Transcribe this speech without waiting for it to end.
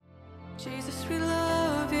Jesus, we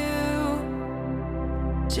love you.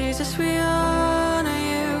 Jesus, we honor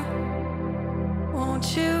you.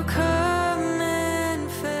 Won't you come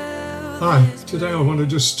and fill Hi, this today I want to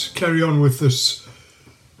just carry on with this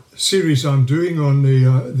series I'm doing on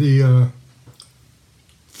the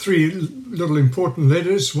three little important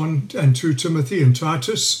letters, 1 and 2 Timothy and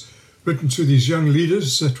Titus, written to these young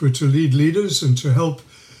leaders that were to lead leaders and to help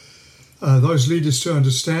those leaders to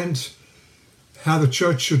understand how the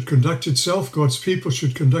church should conduct itself, God's people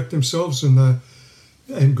should conduct themselves in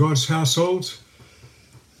God's household,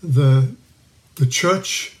 the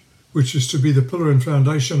church, which is to be the pillar and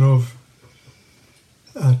foundation of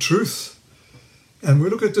truth. And we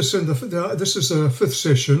look at this this is the 5th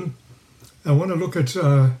session. I want to look at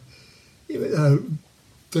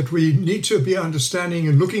that we need to be understanding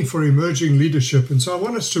and looking for emerging leadership. And so I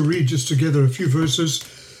want us to read just together a few verses,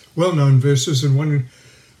 well-known verses in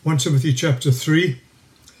 1 Timothy chapter 3.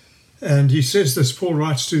 And he says this, Paul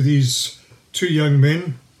writes to these two young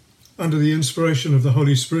men under the inspiration of the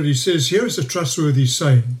Holy Spirit. He says, here is a trustworthy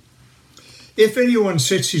saying. If anyone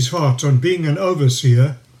sets his heart on being an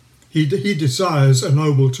overseer, he desires a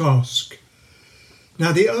noble task.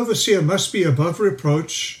 Now the overseer must be above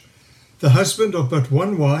reproach, the husband of but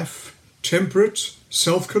one wife, temperate,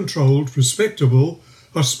 self-controlled, respectable,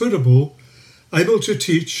 hospitable, able to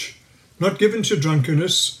teach, not given to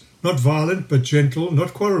drunkenness, not violent but gentle,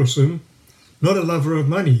 not quarrelsome, not a lover of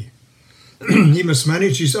money. He must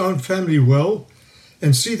manage his own family well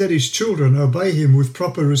and see that his children obey him with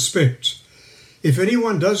proper respect. If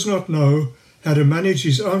anyone does not know how to manage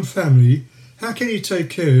his own family, how can he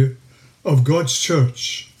take care of God's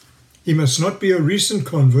church? He must not be a recent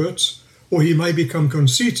convert, or he may become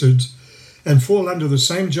conceited and fall under the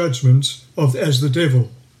same judgment as the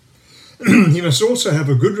devil. He must also have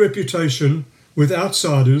a good reputation with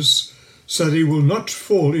outsiders, so that he will not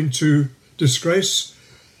fall into disgrace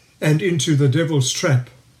and into the devil's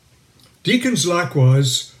trap. Deacons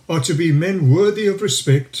likewise are to be men worthy of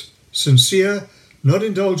respect, sincere, not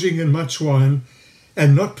indulging in much wine,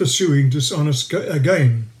 and not pursuing dishonest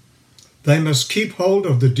gain. They must keep hold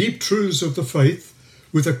of the deep truths of the faith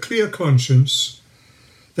with a clear conscience.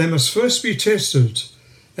 They must first be tested,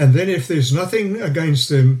 and then if there's nothing against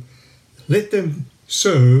them, let them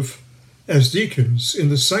serve as deacons. In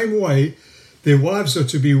the same way, their wives are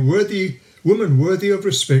to be women worthy of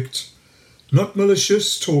respect, not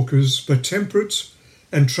malicious talkers, but temperate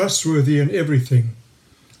and trustworthy in everything.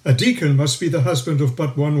 A deacon must be the husband of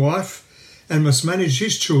but one wife and must manage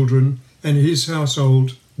his children and his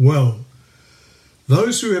household well.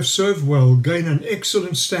 Those who have served well gain an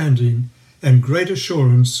excellent standing and great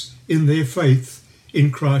assurance in their faith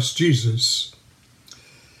in Christ Jesus.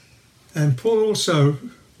 And Paul also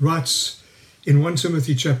writes in 1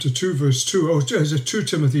 Timothy chapter 2 verse 2, or 2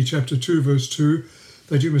 Timothy chapter 2 verse 2,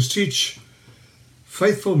 that you must teach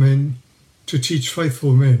faithful men to teach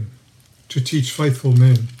faithful men, to teach faithful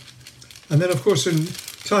men. And then of course in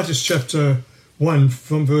Titus chapter 1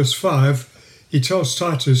 from verse 5, he tells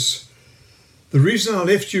Titus, the reason I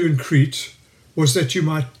left you in Crete was that you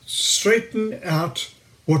might straighten out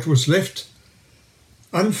what was left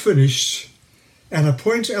unfinished and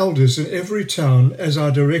appoint elders in every town as I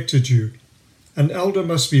directed you. An elder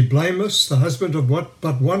must be blameless, the husband of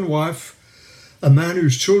but one wife, a man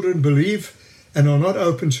whose children believe and are not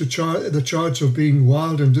open to the charge of being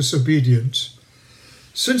wild and disobedient.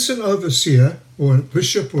 Since an overseer or a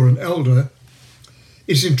bishop or an elder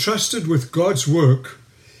is entrusted with God's work,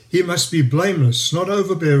 he must be blameless, not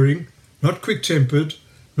overbearing, not quick-tempered,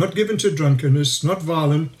 not given to drunkenness, not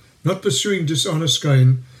violent, not pursuing dishonest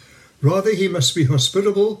gain. Rather, he must be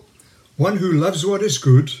hospitable, one who loves what is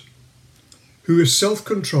good, who is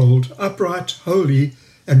self-controlled, upright, holy,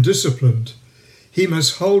 and disciplined. He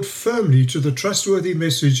must hold firmly to the trustworthy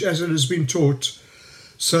message as it has been taught,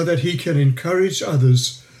 so that he can encourage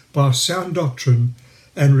others by sound doctrine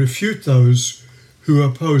and refute those who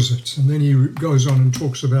oppose it. And then he goes on and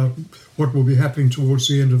talks about what will be happening towards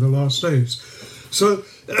the end of the last days. So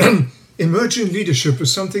emerging leadership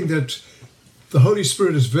is something that the Holy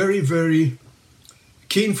Spirit is very, very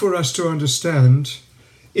keen for us to understand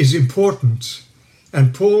is important.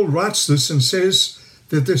 And Paul writes this and says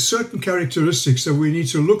that there's certain characteristics that we need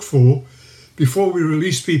to look for before we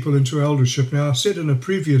release people into eldership. Now, I said in a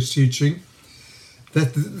previous teaching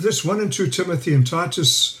that this 1 and 2 Timothy and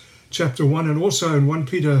Titus chapter 1 and also in 1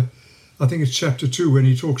 Peter, I think it's chapter 2, when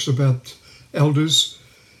he talks about elders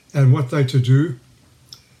and what they're to do,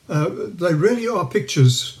 they really are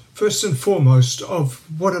pictures, first and foremost, of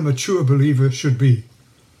what a mature believer should be.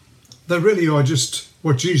 They really are just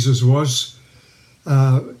what Jesus was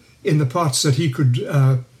in the parts that he could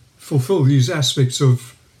fulfill these aspects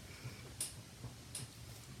of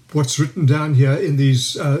what's written down here in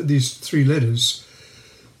these 3 letters.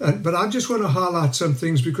 But I just want to highlight some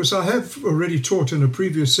things, because I have already taught in a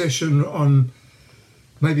previous session on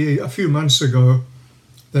maybe a few months ago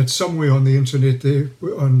that somewhere on the internet there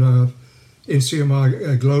on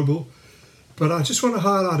NCMI Global. But I just want to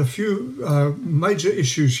highlight a few major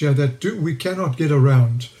issues here that we cannot get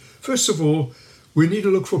around. First of all, we need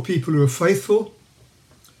to look for people who are faithful.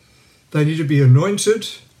 They need to be anointed.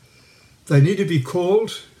 They need to be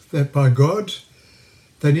called that by God.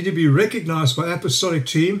 They need to be recognized by apostolic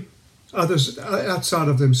team, others outside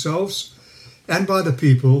of themselves, and by the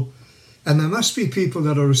people. And there must be people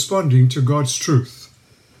that are responding to God's truth.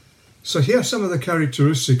 So here are some of the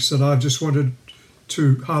characteristics that I just wanted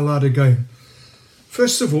to highlight again.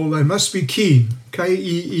 First of all, they must be keen,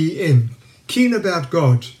 K-E-E-N, keen about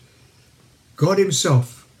God, God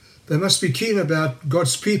himself. They must be keen about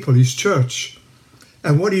God's people, his church,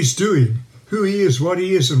 and what he's doing, who he is, what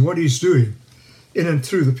he is, and what he's doing in and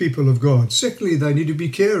through the people of God. Secondly, they need to be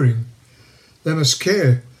caring. They must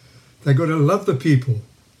care. They've got to love the people.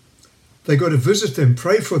 They've got to visit them,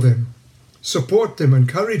 pray for them, support them,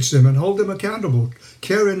 encourage them, and hold them accountable.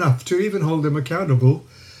 Care enough to even hold them accountable.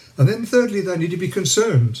 And then thirdly, they need to be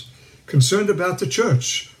concerned about the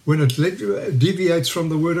church when it deviates from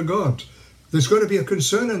the Word of God. There's got to be a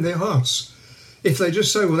concern in their hearts. If they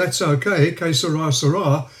just say, well, that's okay, que sera,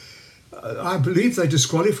 sera, I believe they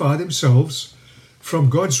disqualify themselves from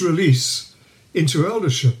God's release into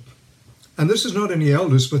eldership. And this is not only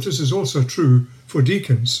elders, but this is also true for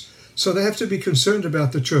deacons. So they have to be concerned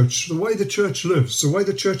about the church, the way the church lives, the way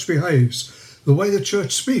the church behaves, the way the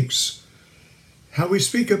church speaks, how we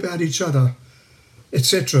speak about each other,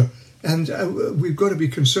 etc. And we've got to be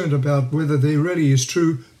concerned about whether there really is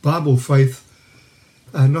true Bible faith,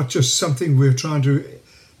 not just something we're trying to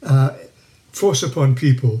force upon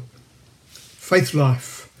people. Faith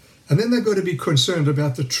life. And then they've got to be concerned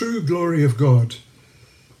about the true glory of God,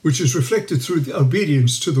 which is reflected through the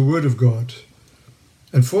obedience to the Word of God.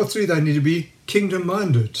 And fourthly, they need to be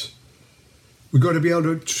kingdom-minded. They've got to be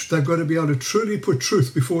able to truly put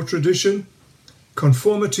truth before tradition,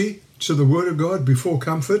 conformity to the Word of God before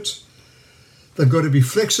comfort. They've got to be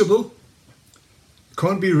flexible,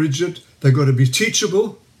 can't be rigid. They've got to be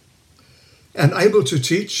teachable and able to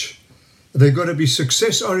teach. They've got to be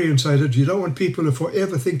success-orientated. You don't want people who are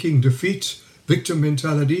forever thinking defeat, victim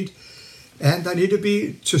mentality. And they need to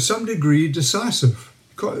be, to some degree, decisive.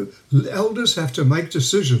 Elders have to make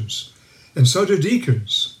decisions, and so do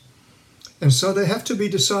deacons. And so they have to be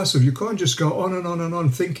decisive. You can't just go on and on and on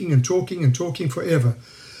thinking and talking forever.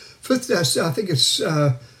 Fifth, I think it's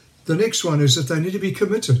the next one is that they need to be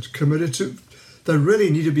committed to. They really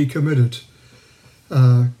need to be committed,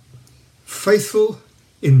 faithful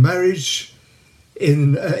in marriage,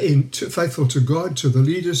 faithful to God, to the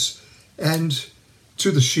leaders, and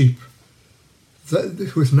to the sheep,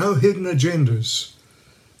 with no hidden agendas.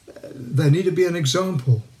 They need to be an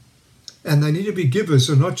example, and they need to be givers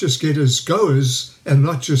and not just getters, goers, and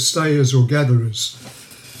not just stayers or gatherers.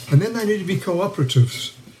 And then they need to be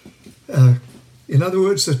cooperatives. In other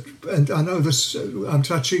words, and I know this, I'm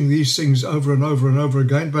touching these things over and over and over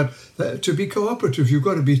again, but to be cooperative, you've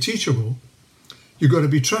got to be teachable. You've got to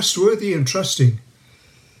be trustworthy and trusting.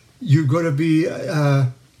 You've got to be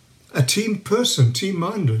a team person,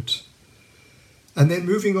 team-minded. And then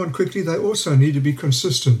moving on quickly, they also need to be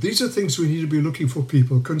consistent. These are things we need to be looking for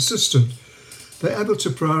people. Consistent. They're able to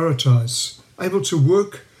prioritize, able to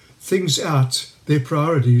work things out, their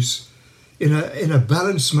priorities, in a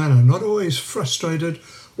balanced manner, not always frustrated,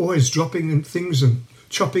 always dropping in things and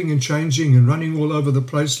chopping and changing and running all over the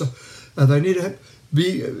place. They need to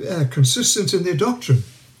be consistent in their doctrinally,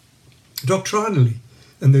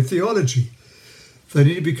 and their theology. They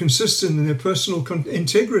need to be consistent in their personal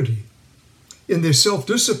integrity, in their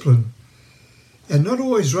self-discipline, and not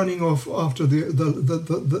always running off after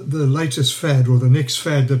the latest fad or the next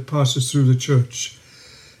fad that passes through the church.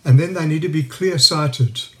 And then they need to be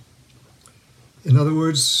clear-sighted. In other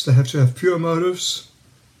words, they have to have pure motives,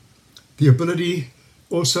 the ability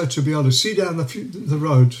also to be able to see down the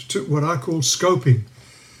road, to what I call scoping,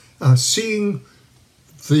 seeing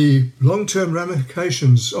the long-term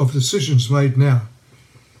ramifications of decisions made now,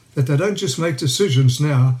 that they don't just make decisions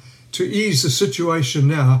now to ease the situation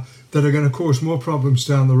now that are going to cause more problems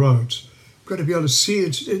down the road. We've got to be able to see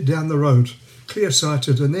it down the road,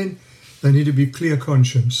 clear-sighted, and then they need to be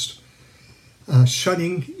clear-conscienced,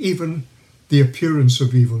 shunning even the appearance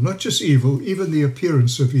of evil, not just evil, even the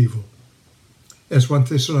appearance of evil, as 1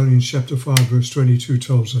 Thessalonians chapter 5 verse 22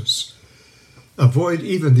 tells us. Avoid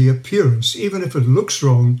even the appearance, even if it looks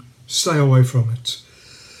wrong, stay away from it.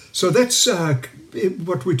 So that's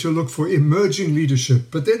what we're to look for, emerging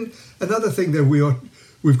leadership. But then another thing that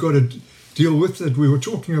we've got to deal with, that we were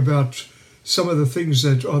talking about some of the things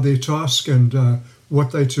that are their task and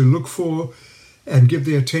what they're to look for and give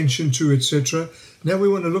their attention to, etc. Now we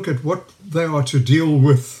want to look at what they are to deal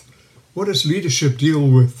with. What does leadership deal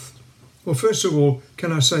with? Well, first of all,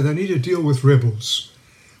 can I say they need to deal with rebels.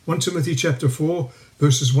 1 Timothy chapter 4,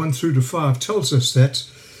 verses 1 through to 5 tells us that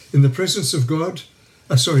in the presence of God,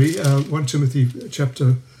 1 Timothy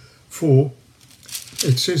chapter 4,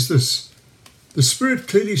 it says this: the Spirit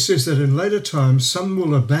clearly says that in later times some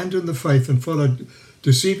will abandon the faith and follow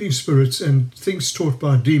deceiving spirits and things taught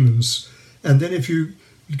by demons. And then if you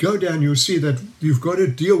go down, you'll see that you've got to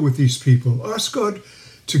deal with these people. Ask God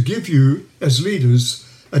to give you, as leaders,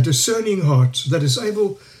 a discerning heart that is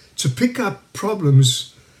able to pick up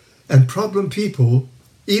problems and problem people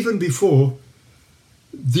even before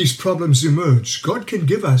these problems emerge. God can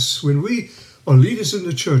give us, when we are leaders in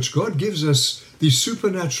the church, God gives us these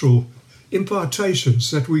supernatural impartations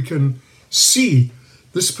that we can see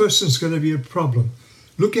this person's going to be a problem.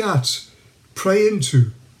 Look out, pray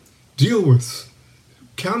into, deal with,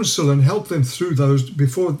 counsel and help them through those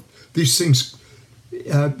before these things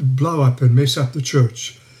blow up and mess up the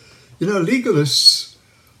church. You know, legalists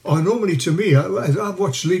are normally, to me, as I've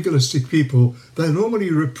watched legalistic people, they're normally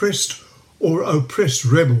repressed or oppressed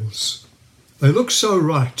rebels. They look so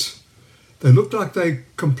right. They look like they're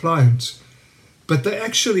compliant, but they're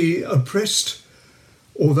actually oppressed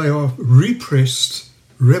or they are repressed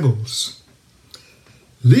rebels.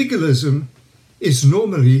 Legalism is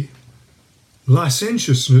normally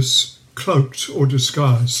licentiousness cloaked or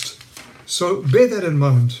disguised. So bear that in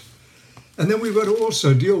mind. And then we've got to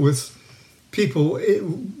also deal with people,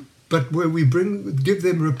 but where we give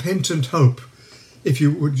them repentant hope. If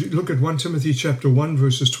you would look at 1 Timothy chapter 1,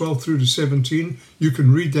 verses 12 through to 17, you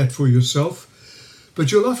can read that for yourself.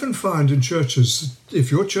 But you'll often find in churches,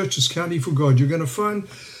 if your church is County for God, you're going to find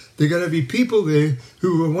there are going to be people there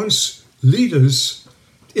who were once leaders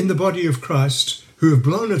in the body of Christ, who have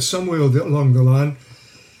blown it somewhere along the line.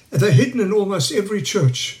 And they're hidden in almost every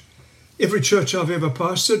church. Every church I've ever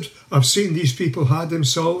pastored, I've seen these people hide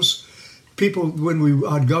themselves. People, when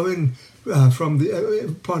I'd go in from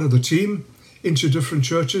the part of the team into different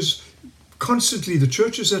churches, constantly the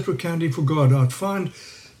churches that were County for God, I'd find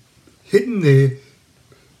hidden there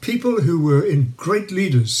people who were in great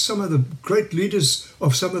leaders, some of the great leaders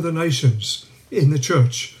of some of the nations in the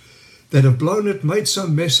church that have blown it, made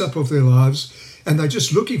some mess up of their lives, and they're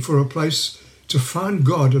just looking for a place to find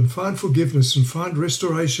God and find forgiveness and find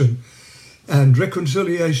restoration and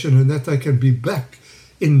reconciliation, and that they can be back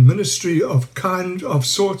in ministry of kind of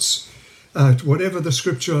sorts, whatever the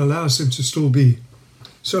scripture allows them to still be.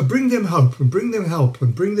 So bring them hope and bring them help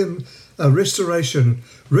and bring them restoration.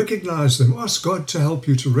 Recognize them. Ask God to help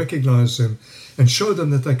you to recognize them and show them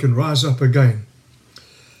that they can rise up again.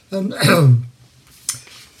 And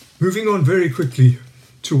moving on very quickly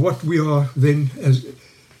to what we are then, as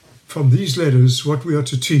from these letters, what we are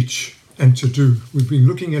to teach and to do. We've been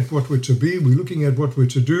looking at what we're to be, we're looking at what we're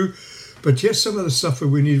to do, but yes, some of the stuff that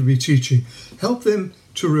we need to be teaching. Help them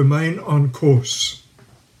to remain on course.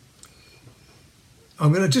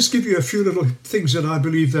 I'm going to just give you a few little things that I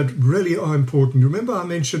believe that really are important. Remember, I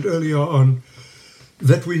mentioned earlier on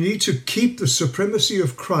that we need to keep the supremacy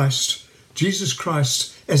of Christ, Jesus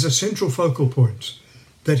Christ, as a central focal point.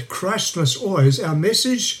 That Christ must always, our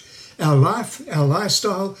message, our life, our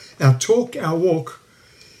lifestyle, our talk, our walk,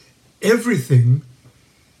 everything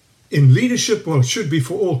in leadership, well, it should be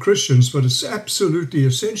for all Christians, but it's absolutely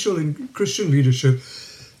essential in Christian leadership.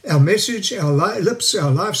 Our message, our lips, our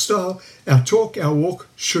lifestyle, our talk, our walk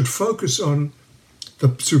should focus on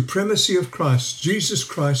the supremacy of Christ. Jesus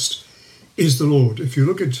Christ is the Lord. If you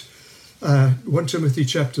look at 1 Timothy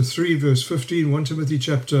chapter 3, verse 15, 1 Timothy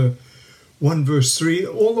chapter 1, verse 3,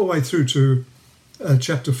 all the way through to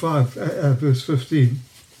chapter 5, verse 15,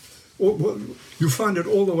 you find it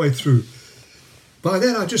all the way through. By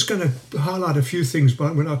that, I'm just going to highlight a few things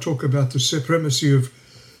when I talk about the supremacy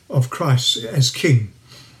of Christ as King,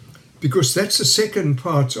 because that's the second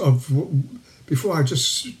part of, before I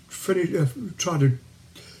just try to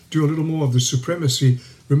do a little more of the supremacy.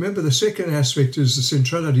 Remember, the second aspect is the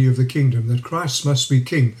centrality of the kingdom, that Christ must be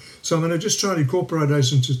King. So I'm going to just try to incorporate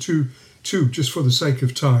those into two, just for the sake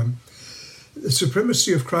of time. The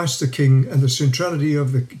supremacy of Christ the King and the centrality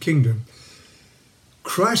of the kingdom.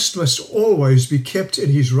 Christ must always be kept in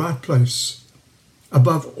his right place,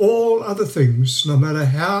 above all other things, no matter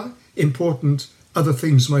how important other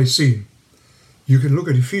things may seem. You can look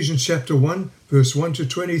at Ephesians chapter 1, verse 1 to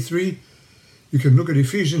 23. You can look at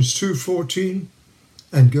Ephesians 2:14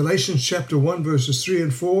 and Galatians chapter 1 verses 3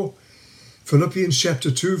 and 4, Philippians chapter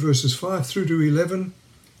 2 verses 5 through to 11,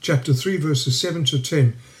 chapter 3 verses 7 to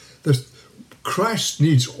 10. That Christ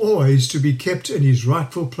needs always to be kept in his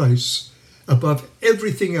rightful place above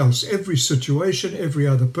everything else, every situation, every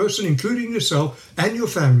other person, including yourself and your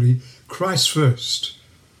family. Christ first.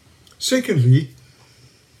 Secondly,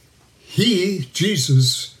 he,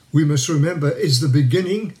 Jesus, we must remember, is the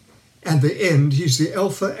beginning and the end. He's the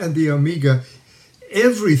Alpha and the Omega.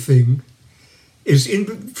 Everything is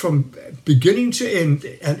from beginning to end,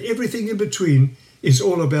 and everything in between is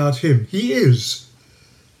all about him. He is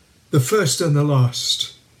the first and the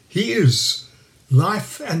last. He is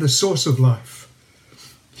life and the source of life.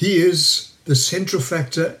 He is the central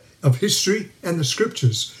factor of history and the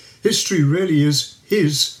scriptures. History really is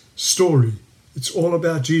his story. It's all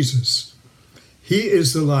about Jesus. He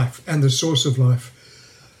is the life and the source of life.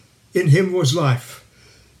 In him was life.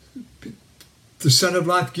 The Son of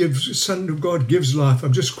God gives life.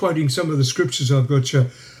 I'm just quoting some of the scriptures I've got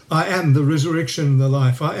here. I am the resurrection and the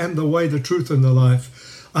life. I am the way, the truth, and the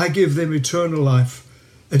life. I give them eternal life.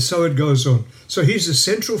 And so it goes on. So he's the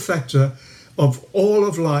central factor of all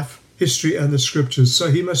of life, history, and the scriptures. So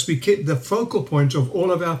he must be the focal point of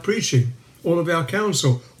all of our preaching, all of our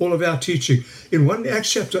counsel, all of our teaching. In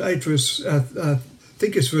Acts chapter 8, verse, I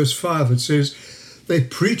think it's verse 5, it says, they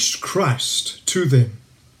preached Christ to them.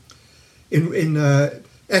 In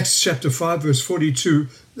Acts chapter 5, verse 42,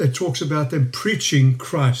 that talks about them preaching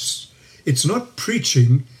Christ. It's not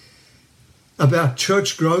preaching about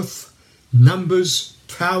church growth, numbers,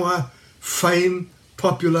 power, fame,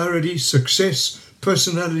 popularity, success,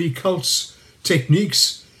 personality, cults,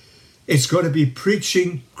 techniques. It's got to be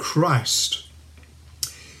preaching Christ.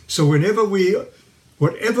 So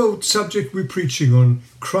whatever subject we're preaching on,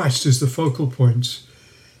 Christ is the focal point.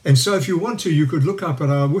 And so if you want to, you could look up,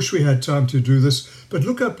 and I wish we had time to do this, but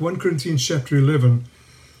look up 1 Corinthians chapter 11,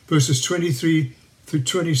 verses 23 through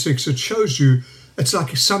 26. It shows you, it's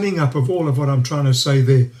like a summing up of all of what I'm trying to say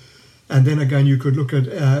there. And then again, you could look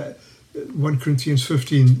at 1 Corinthians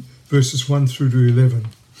 15, verses 1 through to 11.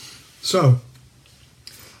 So,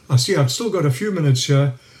 I see I've still got a few minutes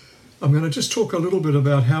here. I'm going to just talk a little bit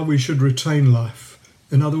about how we should retain life.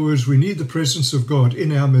 In other words, we need the presence of God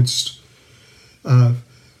in our midst.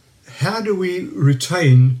 How do we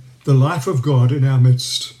retain the life of God in our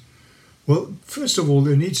midst? Well, first of all,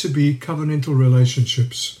 there needs to be covenantal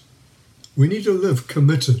relationships. We need to live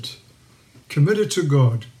committed to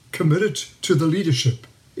God, committed to the leadership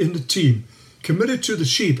in the team, committed to the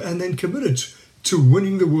sheep, and then committed to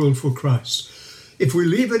winning the world for Christ. If we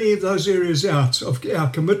leave any of those areas out of our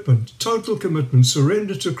commitment, total commitment,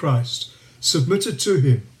 surrender to Christ, submitted to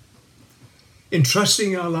him,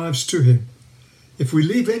 entrusting our lives to him, if we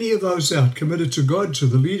leave any of those out, committed to God, to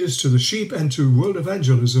the leaders, to the sheep, and to world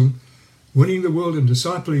evangelism, winning the world and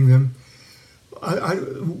discipling them,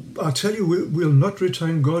 I tell you, we'll not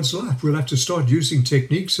retain God's life. We'll have to start using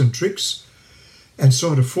techniques and tricks and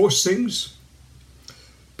sort of force things.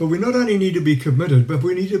 But we not only need to be committed, but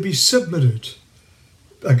we need to be submitted,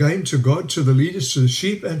 again, to God, to the leaders, to the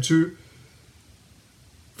sheep, and to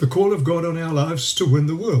the call of God on our lives to win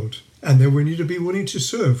the world. And then we need to be willing to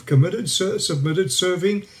serve, committed, submitted,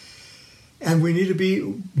 serving, and we need to be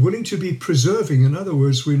willing to be preserving. In other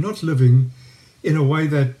words, we're not living in a way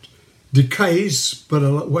that decays, but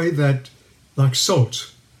a way that, like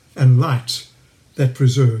salt and light, that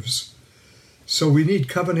preserves. So we need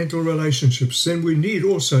covenantal relationships. Then we need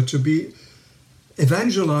also to be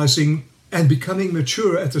evangelizing and becoming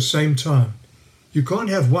mature at the same time. You can't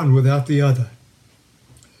have one without the other.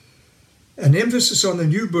 An emphasis on the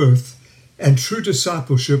new birth and true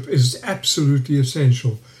discipleship is absolutely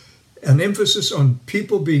essential. An emphasis on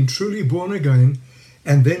people being truly born again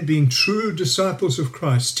and then being true disciples of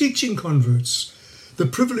Christ, teaching converts the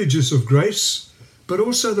privileges of grace, but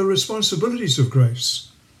also the responsibilities of grace.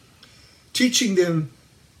 Teaching them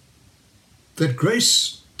that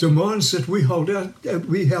grace demands that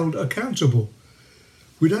we held accountable.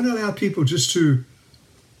 We don't allow people just to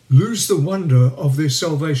lose the wonder of their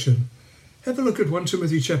salvation. Have a look at 1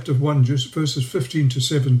 Timothy chapter 1, just verses 15 to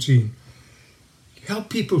 17. Help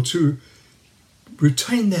people to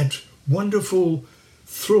retain that wonderful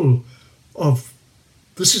thrill of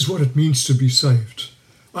this is what it means to be saved.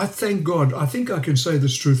 I thank God, I think I can say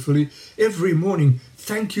this truthfully, every morning,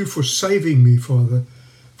 thank you for saving me, Father,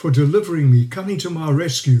 for delivering me, coming to my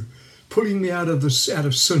rescue, pulling me out of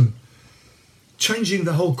sin, changing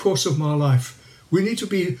the whole course of my life. We need to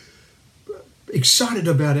be excited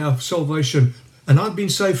about our salvation. And I've been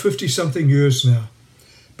saved 50-something years now.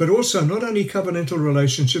 but also not only covenantal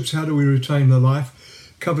relationships, how do we retain the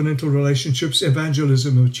life, covenantal relationships,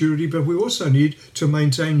 evangelism, and maturity, but we also need to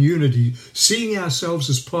maintain unity, seeing ourselves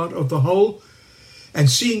as part of the whole and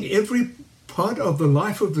seeing every part of the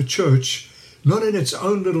life of the church not in its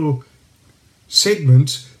own little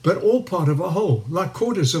segment, but all part of a whole, like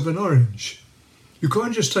quarters of an orange. You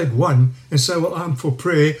can't just take one and say, well, I'm for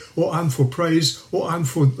prayer, or I'm for praise, or I'm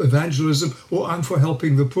for evangelism, or I'm for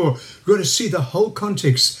helping the poor. You've got to see the whole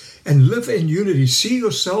context and live in unity. See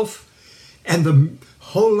yourself and the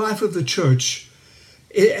whole life of the church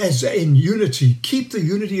as in unity. Keep the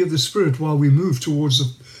unity of the Spirit while we move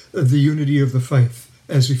towards the unity of the faith,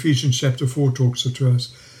 as Ephesians chapter 4 talks to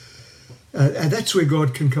us. And that's where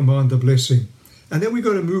God can command the blessing. And then we've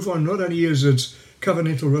got to move on, not only as it's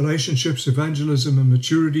covenantal relationships, evangelism and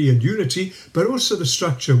maturity and unity, but also the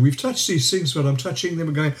structure. We've touched these things, but I'm touching them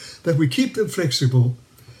again, that we keep them flexible.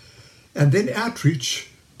 And then outreach,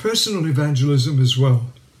 personal evangelism as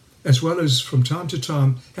well as from time to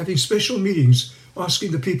time having special meetings,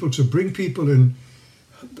 asking the people to bring people in,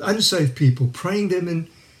 unsaved people, praying them in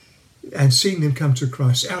and seeing them come to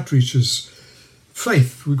Christ. Outreaches,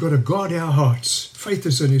 faith, we've got to guard our hearts. Faith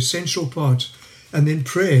is an essential part. And then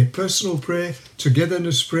prayer, personal prayer,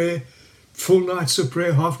 togetherness prayer, full nights of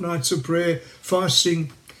prayer, half nights of prayer,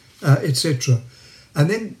 fasting, etc. And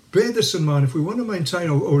then bear this in mind, if we want to maintain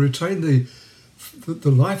or retain the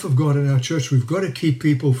life of God in our church, we've got to keep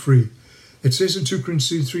people free. It says in 2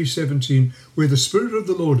 Corinthians 3:17, where the Spirit of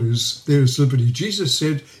the Lord is, there is liberty. Jesus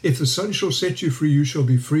said, if the Son shall set you free, you shall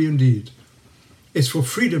be free indeed. It's for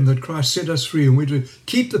freedom that Christ set us free, and we're to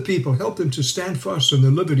keep the people, help them to stand fast in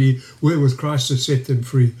the liberty wherewith Christ has set them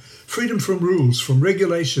free. Freedom from rules, from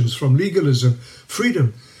regulations, from legalism,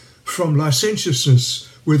 freedom from licentiousness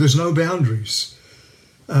where there's no boundaries,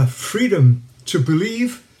 freedom to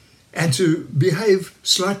believe and to behave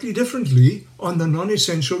slightly differently on the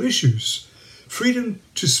non-essential issues, freedom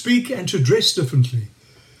to speak and to dress differently,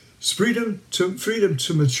 freedom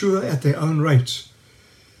to mature at their own rate,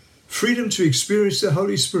 freedom to experience the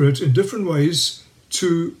Holy Spirit in different ways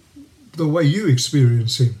to the way you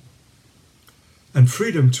experience Him, and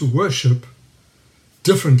freedom to worship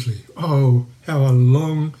differently. Oh, how I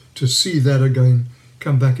long to see that again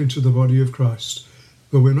come back into the body of Christ.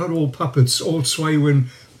 But we're not all puppets, all sway when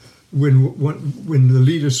the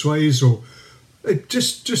leader sways, or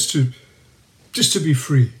just to be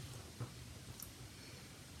free.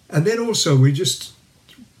 And then also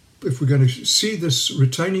if we're going to see this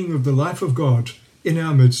retaining of the life of God in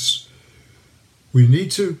our midst, we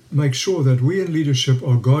need to make sure that we in leadership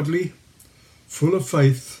are godly, full of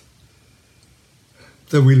faith,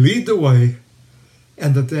 that we lead the way,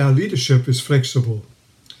 and that our leadership is flexible.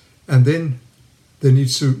 And then we need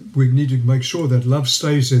to make sure that love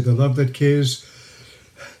stays there, the love that cares,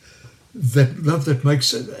 that love that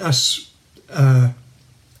makes us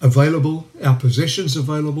available, our possessions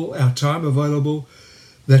available, our time available,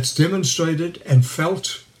 that's demonstrated and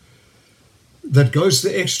felt, that goes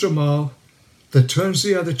the extra mile, that turns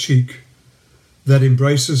the other cheek, that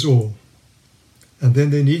embraces all. And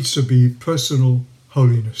then there needs to be personal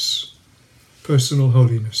holiness. Personal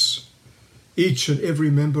holiness. Each and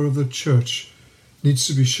every member of the church needs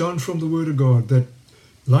to be shown from the Word of God that,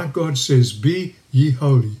 like God says, be ye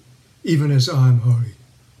holy, even as I am holy.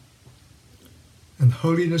 And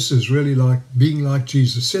holiness is really like being like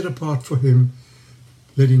Jesus, set apart for Him,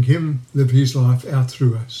 letting Him live His life out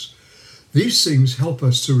through us. These things help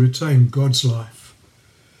us to retain God's life.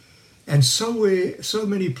 And so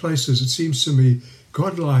many places, it seems to me,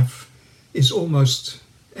 God life is almost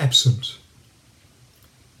absent.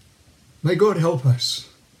 May God help us.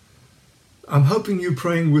 I'm hoping you're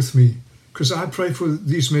praying with me, because I pray for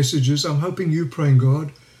these messages. I'm hoping you're praying,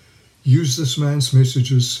 God, use this man's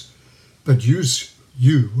messages, but use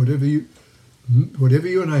you, whatever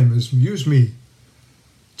your name is, use me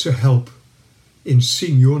to help in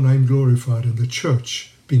seeing your name glorified and the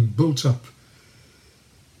church being built up,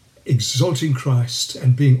 exalting Christ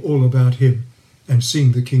and being all about Him and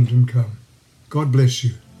seeing the kingdom come. God bless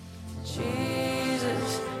you.